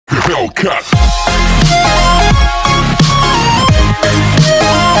Hellcat.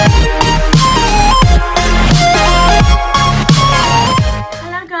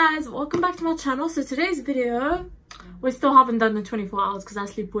 Hello guys, welcome back to my channel. So today's video, we still haven't done the 24 hours because I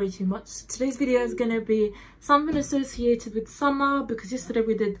sleep way too much. So today's video is going to be something associated with summer, because yesterday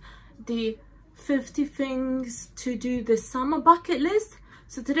we did the 50 things to do this summer bucket list.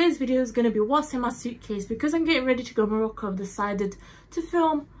 So today's video is going to be what's in my suitcase, because I'm getting ready to go to Morocco. I've decided to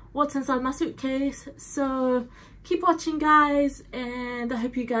film what's inside my suitcase. So keep watching guys, and I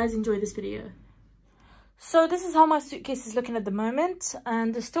hope you guys enjoy this video. So this is how my suitcase is looking at the moment,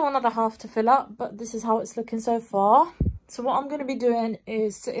 and there's still another half to fill up, but this is how it's looking so far. So what I'm going to be doing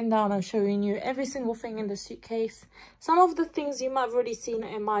is sitting down and showing you every single thing in the suitcase. Some of the things you might have already seen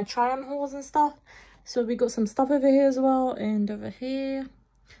in my try-on hauls and stuff. So we got some stuff over here as well, and over here.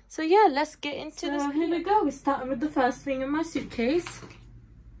 So yeah, let's get into this. Here we go. We're starting with the first thing in my suitcase.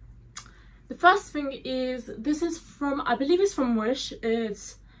 The first thing is, this is from, I believe it's from Wish.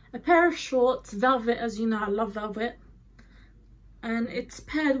 It's a pair of shorts, velvet, as you know, I love velvet. And it's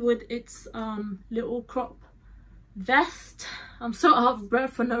paired with its little crop vest. I'm so out of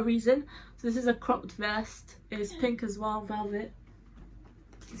breath for no reason. So this is a cropped vest. It's pink as well, velvet.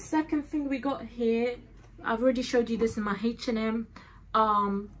 The second thing we got here, I've already showed you this in my H&M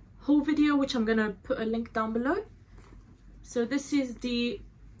haul video, which I'm gonna put a link down below. So this is the,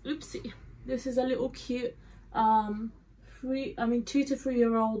 oopsie, this is a little cute 2 to 3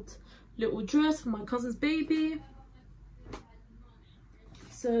 year old little dress for my cousin's baby.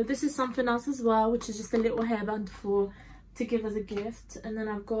 So this is something else as well, which is just a little hairband to give as a gift. And then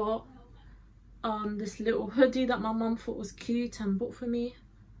I've got this little hoodie that my mum thought was cute and bought for me.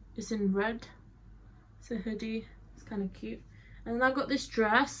 It's in red. It's a hoodie, it's kind of cute. And then I got this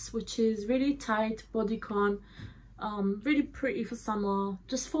dress, which is really tight, bodycon, really pretty for summer,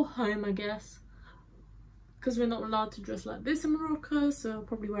 just for home I guess, because we're not allowed to dress like this in Morocco, so I'll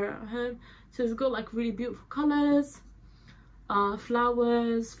probably wear it at home. So it's got like really beautiful colours,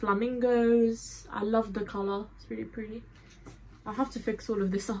 flowers, flamingos. I love the colour, it's really pretty. I'll have to fix all of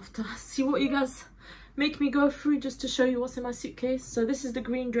this after. See what you guys make me go through just to show you what's in my suitcase. So this is the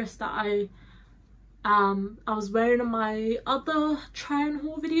green dress that I was wearing in my other try and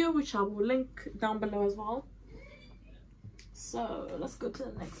haul video, which I will link down below as well. So let's go to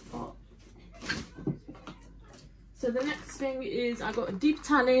the next part. So the next thing is, I got a deep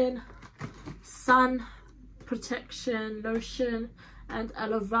tanning, sun protection lotion, and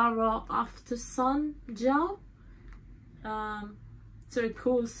aloe vera after sun gel. So it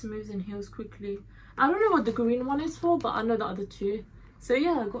cools, smooths, and heals quickly. I don't know what the green one is for, but I know the other two. So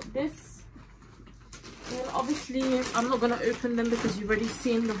yeah, I got this. And obviously I'm not going to open them because you've already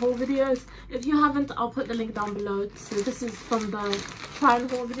seen the whole videos. If you haven't, I'll put the link down below. So this is from the try and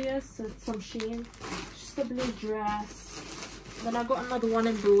haul videos, so it's from Shein. Just a blue dress. Then I got another one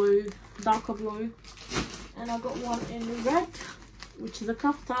in blue, darker blue. And I got one in red, which is a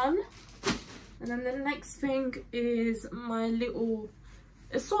kaftan. And then the next thing is my little,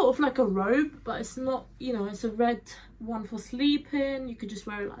 it's sort of like a robe, but it's not, you know, it's a red one for sleeping. You could just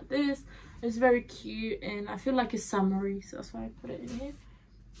wear it like this. It's very cute, and I feel like it's summery, so that's why I put it in here.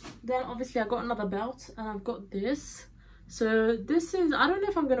 Then obviously I got another belt, and I've got this. So this is, I don't know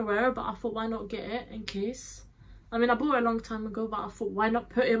if I'm gonna wear it, but I thought why not get it in case. I mean, I bought it a long time ago, but I thought why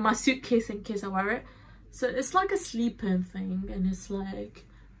not put it in my suitcase in case I wear it. So it's like a sleeping thing, and it's like,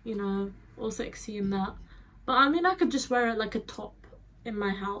 you know, all sexy and that. But I mean, I could just wear it like a top in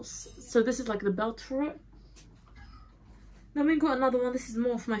my house. So this is like the belt for it. Then we got another one. This is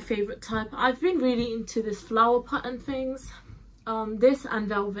more of my favorite type. I've been really into this flower pattern things. This and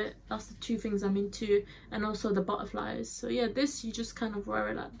velvet, that's the two things I'm into, and also the butterflies. So yeah, this you just kind of wear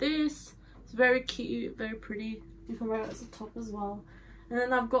it like this. It's very cute, very pretty. You can wear it as a top as well. And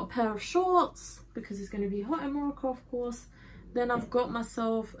then I've got a pair of shorts because it's going to be hot in Morocco, of course. Then I've got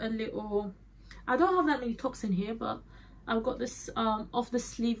myself a little, I don't have that many tops in here, but I've got this off the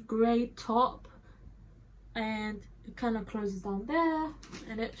sleeve grey top, and it kind of closes down there,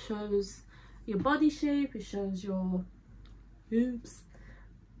 and it shows your body shape, it shows your boobs.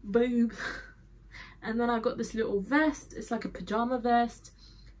 And then I got this little vest. It's like a pajama vest.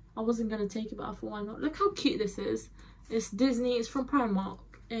 I wasn't gonna take it, but I thought why not. Look how cute this is. It's Disney, it's from Primark,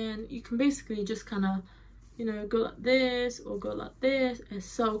 and you can basically just kind of, you know, go like this or go like this. It's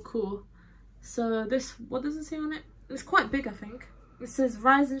so cool. So this, what does it say on it? It's quite big, I think. It says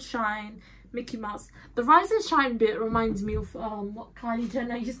Rise and Shine Mickey Mouse. The Rise and Shine bit reminds me of what Kylie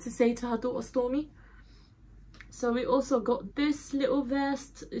Jenner used to say to her daughter Stormy. So we also got this little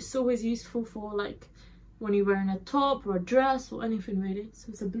vest. It's always useful for like when you're wearing a top or a dress or anything really. So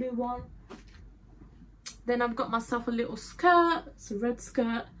it's a blue one. Then I've got myself a little skirt. It's a red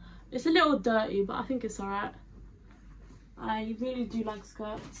skirt. It's a little dirty, but I think it's alright. I really do like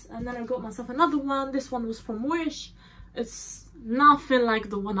skirts. And then I got myself another one. This one was from Wish. It's nothing like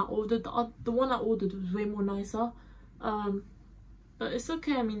the one I ordered. The one I ordered was way more nicer. But it's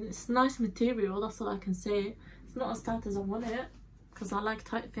okay. I mean, it's nice material. That's all I can say. It's not as tight as I want it, because I like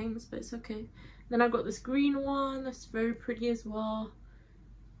tight things, but it's okay. Then I got this green one. That's very pretty as well.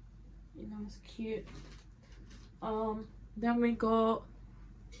 You know, it's cute. Then we got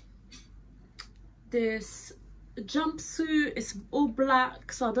this jumpsuit. It's all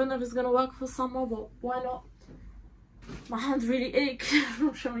black, so I don't know if it's gonna work for summer, but why not? My hands really ache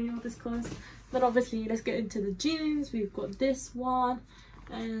from showing you all this clothes. Then obviously let's get into the jeans. We've got this one,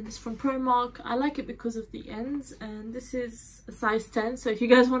 and it's from Primark. I like it because of the ends, and this is a size 10, so if you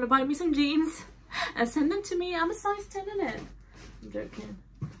guys want to buy me some jeans and send them to me, I'm a size 10 in it. I'm joking.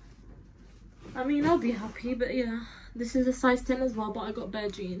 I mean, I'll be happy, but yeah, this is a size 10 as well, but I got bare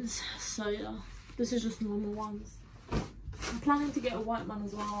jeans, so yeah, this is just normal ones. I'm planning to get a white one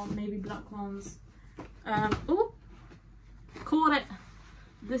as well, maybe black ones. Oh, caught it.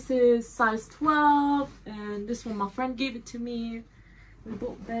 This is size 12, and this one my friend gave it to me. We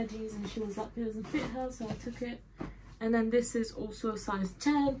bought bare jeans and she was like, it doesn't fit her, so I took it. And then this is also size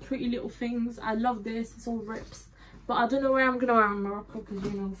 10, Pretty Little Things. I love this. It's all rips, but I don't know where I'm gonna wear in Morocco, because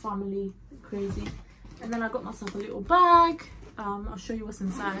you know, family crazy. And then I got myself a little bag. I'll show you what's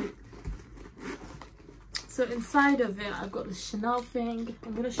inside. So inside of it, I've got the Chanel thing.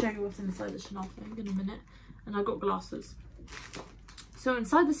 I'm gonna show you what's inside the Chanel thing in a minute. And I got glasses. So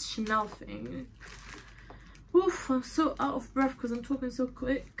inside this Chanel thing, oof, I'm so out of breath because I'm talking so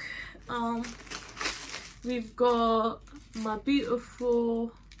quick. We've got my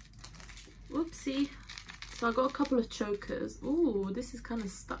beautiful, whoopsie. So I got a couple of chokers. Ooh, this is kind of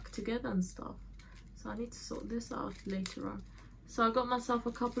stuck together and stuff. So I need to sort this out later on. So I got myself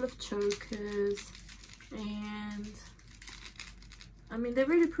a couple of chokers, and I mean, they're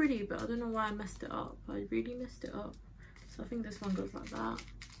really pretty, but I don't know why I messed it up. I really messed it up. So I think this one goes like that.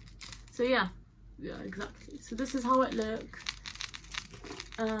 So yeah, exactly. So this is how it looks.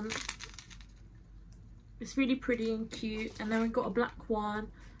 It's really pretty and cute. And then we got a black one.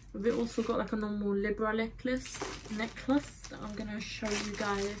 We also got like a normal Libra necklace that I'm gonna show you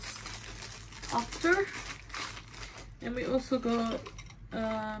guys after. And we also got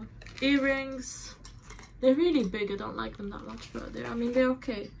earrings. They're really big. I don't like them that much, but I mean, they're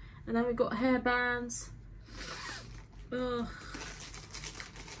okay. And then we got hairbands. Ugh.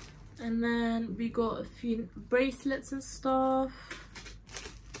 And then we got a few bracelets and stuff.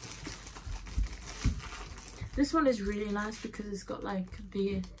 This one is really nice because it's got like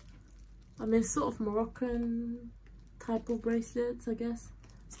the, I mean, sort of Moroccan type of bracelets, I guess.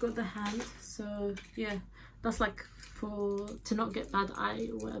 It's got the hand, so yeah, that's like for to not get bad eye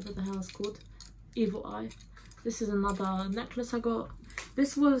or whatever the hell it's called, evil eye. This is another necklace I got.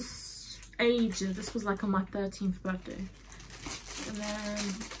 This was ages. This was like on my 13th birthday. And then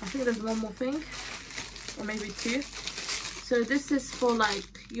I think there's one more thing, or maybe two. So this is for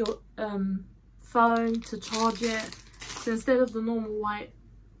like your phone to charge it. So instead of the normal white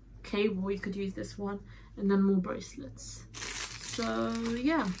cable, you could use this one, and then more bracelets. So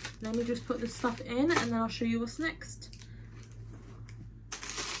yeah, let me just put this stuff in and then I'll show you what's next.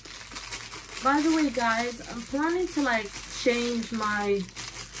 By the way guys, I'm planning to like change my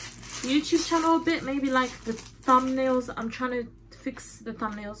YouTube channel a bit, maybe like the thumbnails. I'm trying to fix the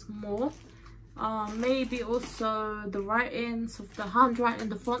thumbnails more. Maybe also the writings of the handwriting,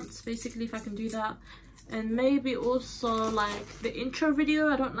 the fonts, basically, if I can do that. And maybe also like the intro video,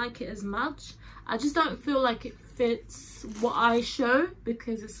 I don't like it as much. I just don't feel like it fits what I show,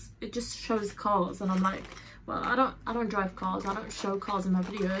 because it just shows cars, and I'm like, well, I don't drive cars, I don't show cars in my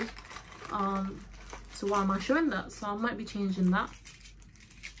videos. So why am I showing that? So I might be changing that.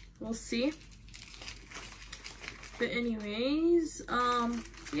 We'll see. But anyways,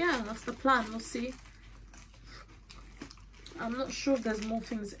 yeah, that's the plan. We'll see. I'm not sure if there's more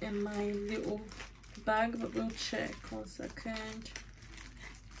things in my little bag, but we'll check. 1 second.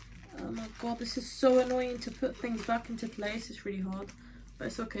 Oh my god, this is so annoying to put things back into place. It's really hard, but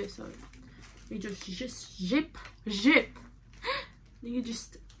it's okay. So you just zip. You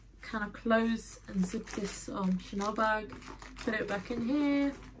just kind of close and zip this Chanel bag, put it back in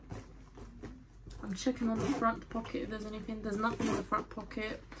here. I'm checking on the front pocket if there's anything. There's nothing in the front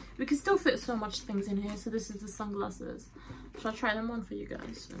pocket. We can still fit so much things in here. So this is the sunglasses. Shall I try them on for you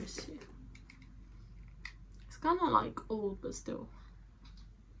guys? Let me see. It's kind of like old, but still.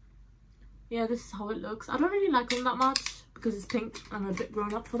 yeah, this is how it looks. I don't really like them that much because it's pink. I'm a bit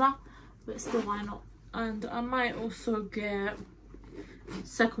grown up for that, but still, why not? And I might also get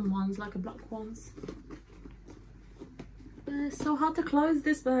second ones, like a black ones. But it's so hard to close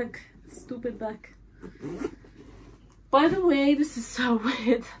this bag. Stupid bag. By the way, this is so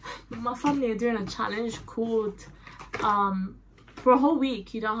weird. My family are doing a challenge called for a whole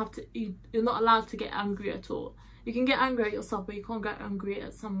week you don't have to, you're not allowed to get angry at all. You can get angry at yourself, but you can't get angry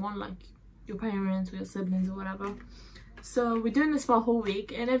at someone, like your parents or your siblings or whatever. So we're doing this for a whole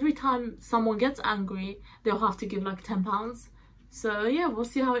week, and every time someone gets angry, they'll have to give like £10. So yeah, we'll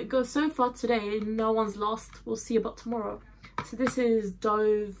see how it goes. So far today, no one's lost. We'll see about tomorrow. So this is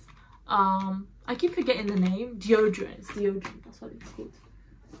Dove, I keep forgetting the name, deodorant. It's deodorant, that's what it's called.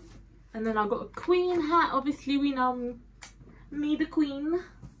 And then I got a queen hat. Obviously we know me, the queen.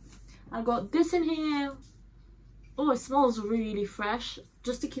 I got this in here. Oh, it smells really fresh,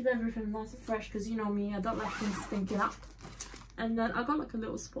 just to keep everything nice and fresh, because you know me, I don't like things stinking up. And then I got like a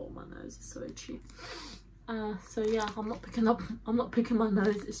little spot on my nose. It's so itchy. So yeah, I'm not picking my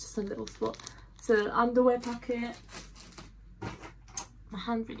nose, it's just a little spot. So underwear packet. My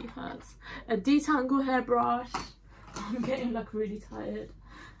hand really hurts. A detangle hairbrush. I'm getting like really tired.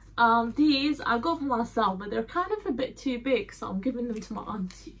 These I got for myself, but they're kind of a bit too big, so I'm giving them to my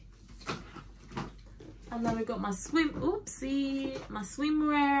auntie. And then we got my my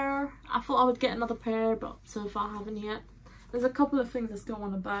swimwear. I thought I would get another pair, but so far I haven't yet. There's a couple of things I still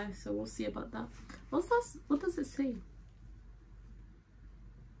want to buy, so we'll see about that. What's that? What does it say?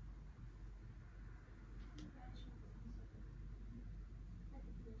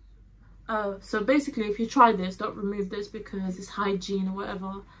 Oh, so basically if you try this, don't remove this because it's hygiene or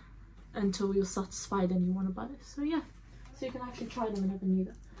whatever until you're satisfied and you want to buy it. So yeah, so you can actually try them whenever you need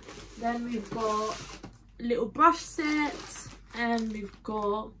it. Then we've got little brush set, and we've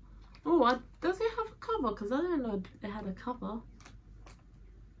got, does it have a cover? Because I didn't know it had a cover.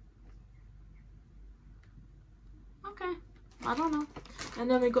 Okay, I don't know.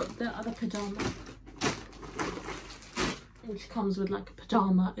 And then we got the other pajama, which comes with like a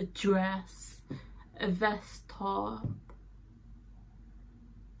pajama, a dress, a vest top.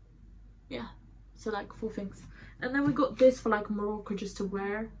 Yeah, so like 4 things. And then we got this for like Morocco just to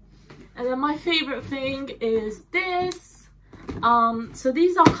wear. And then my favorite thing is this. So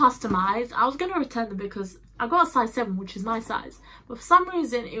these are customized. I was gonna return them because I got a size 7, which is my size, but for some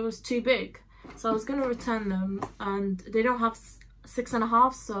reason it was too big, so I was gonna return them, and they don't have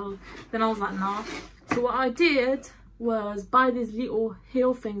 6.5, so then I was like, nah. So what I did was buy these little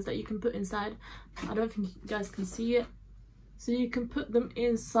heel things that you can put inside. I don't think you guys can see it, so you can put them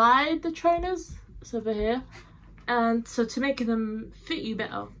inside the trainers. It's over here, and so to make them fit you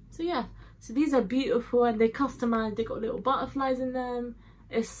better. So yeah, so these are beautiful, and they customized. They got little butterflies in them.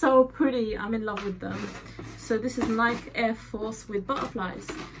 It's so pretty. I'm in love with them. So this is Nike Air Force with butterflies.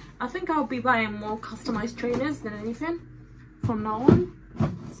 I think I'll be buying more customized trainers than anything from now on,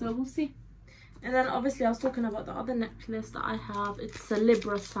 so we'll see. And then obviously I was talking about the other necklace that I have. It's a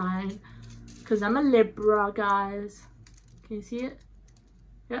Libra sign because I'm a Libra, guys. Can you see it?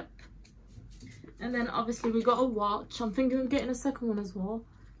 Yep. And then obviously we got a watch. I'm thinking of getting a second one as well,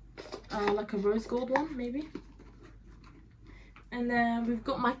 like a rose gold one maybe. And then we've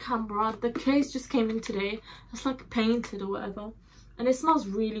got my camera. The case just came in today. It's like painted or whatever, and it smells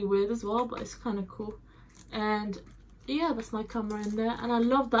really weird as well, but it's kind of cool. And yeah, that's my camera in there. And I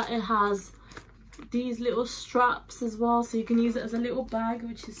love that it has these little straps as well, so you can use it as a little bag,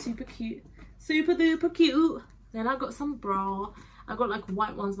 which is super cute, super duper cute. Then I got some bra. I got like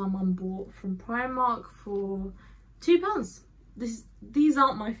white ones my mum bought from Primark for £2. These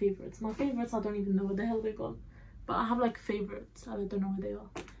aren't my favorites. My favorites, I don't even know where the hell they're gone, but I have like favorites. I don't know where they are,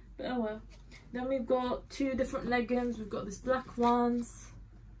 but oh well. Then we've got 2 different leggings. We've got this black ones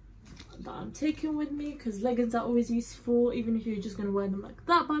that I'm taking with me because leggings are always useful, even if you're just going to wear them like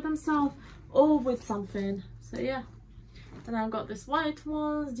that by themselves or with something. So yeah. And I've got this white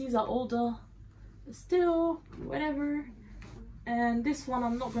ones. These are older, but still whatever. And this one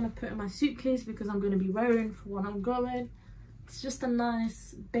I'm not going to put in my suitcase because I'm going to be wearing for when I'm going. It's just a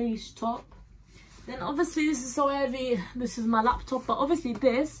nice beige top. Then obviously this is so heavy. This is my laptop, but obviously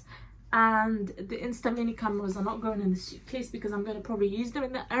this and the Insta mini cameras are not going in the suitcase because I'm going to probably use them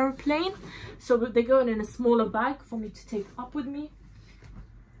in the airplane. So they're going in a smaller bag for me to take up with me.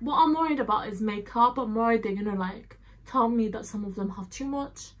 What I'm worried about is makeup. I'm worried they're going to like tell me that some of them have too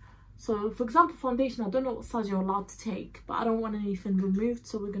much. So for example, foundation, I don't know what size you're allowed to take, but I don't want anything removed,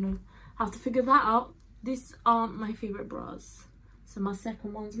 so we're going to have to figure that out. These aren't my favorite bras, so my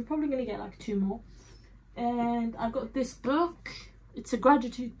second ones. We're probably going to get like 2 more. And I got this book. it's a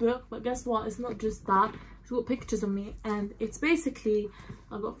gratitude book, but guess what, it's not just that, it's got pictures of me, and it's basically,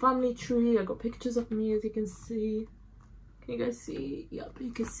 I've got family tree, I've got pictures of me, as you can see. Can you guys see? Yep,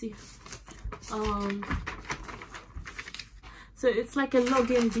 you can see. So it's like a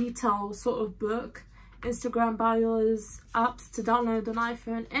login detail sort of book. Instagram bios, apps to download on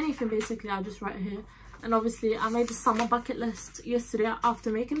iPhone, anything basically I just write here. And obviously I made the summer bucket list yesterday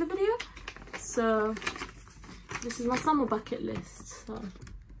after making the video. So this is my summer bucket list. So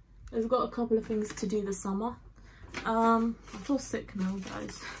I've got a couple of things to do this summer. I feel sick now,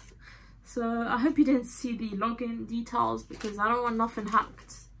 guys. So I hope you didn't see the login details because I don't want nothing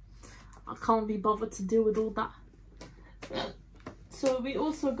hacked. I can't be bothered to deal with all that. So we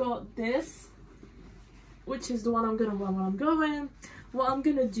also got this, which is the one I'm gonna wear when I'm going. What I'm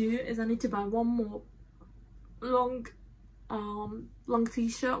gonna do is I need to buy one more long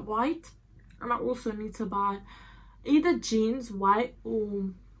t-shirt, white, and I also need to buy either jeans white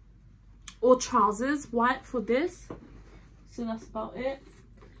or trousers white for this. So that's about it.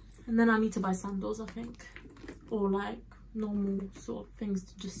 And then I need to buy sandals, I think, or like normal sort of things,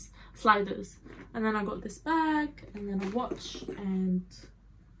 to just sliders. And then I got this bag, and then a watch and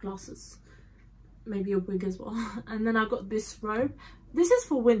glasses, maybe a wig as well. And then I got this robe. This is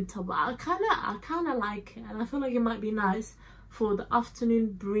for winter, but I kind of like it, and I feel like it might be nice for the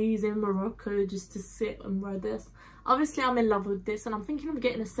afternoon breeze in Morocco, just to sit and wear this. Obviously I'm in love with this, and I'm thinking of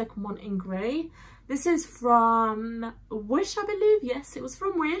getting a second one in grey. This is from Wish, I believe. Yes, it was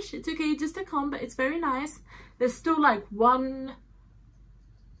from Wish. It took ages to come, but it's very nice. There's still like one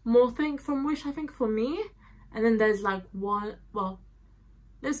more thing from Wish, I think, for me. And then there's like one, well,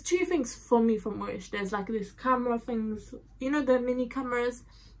 there's two things for me from Wish. There's like this camera things, you know, the mini cameras.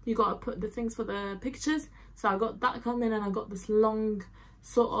 You gotta put the things for the pictures. So I got that coming, and I got this long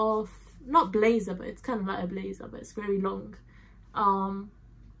sort of, not blazer, but it's kind of like a blazer, but it's very long.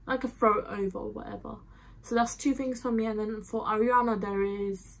 Like a throw over or whatever. So that's two things for me. And then for Ariana, there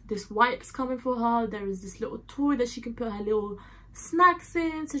is this wipes coming for her. There is this little toy that she can put her little snacks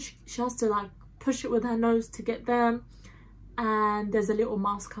in, so she has to like push it with her nose to get them. And there's a little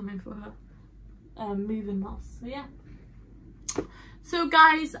mouse coming for her, moving mouse. So yeah. So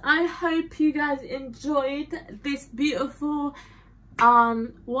guys, I hope you guys enjoyed this beautiful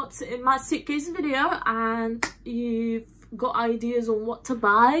what's in my suitcase video, and you've got ideas on what to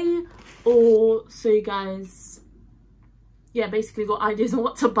buy, or so you guys, yeah, basically got ideas on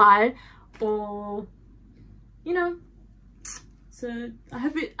what to buy, or you know. So I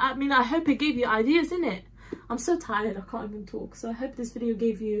hope it gave you ideas, innit? I'm so tired, I can't even talk. So I hope this video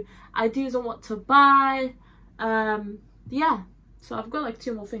gave you ideas on what to buy. Yeah, so I've got like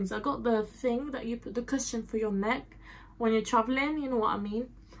two more things. I got the thing that you put the cushion for your neck when you're traveling, you know what I mean.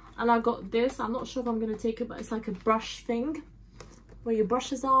 And I got this, I'm not sure if I'm going to take it, but it's like a brush thing where your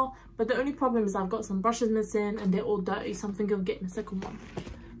brushes are. But the only problem is I've got some brushes missing and they're all dirty, so I'm thinking of getting a second one.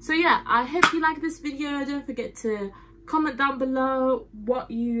 So yeah, I hope you like this video. Don't forget to comment down below what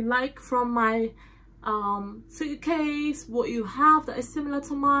you like from my suitcase, what you have that is similar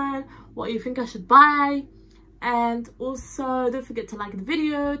to mine, what you think I should buy. And also don't forget to like the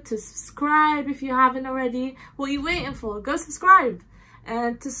video, to subscribe if you haven't already. What are you waiting for? Go subscribe,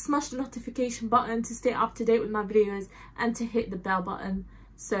 and to smash the notification button to stay up to date with my videos, and to hit the bell button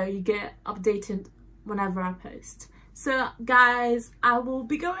so you get updated whenever I post. So guys, I will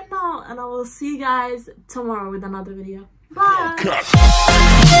be going now, and I will see you guys tomorrow with another video. Bye.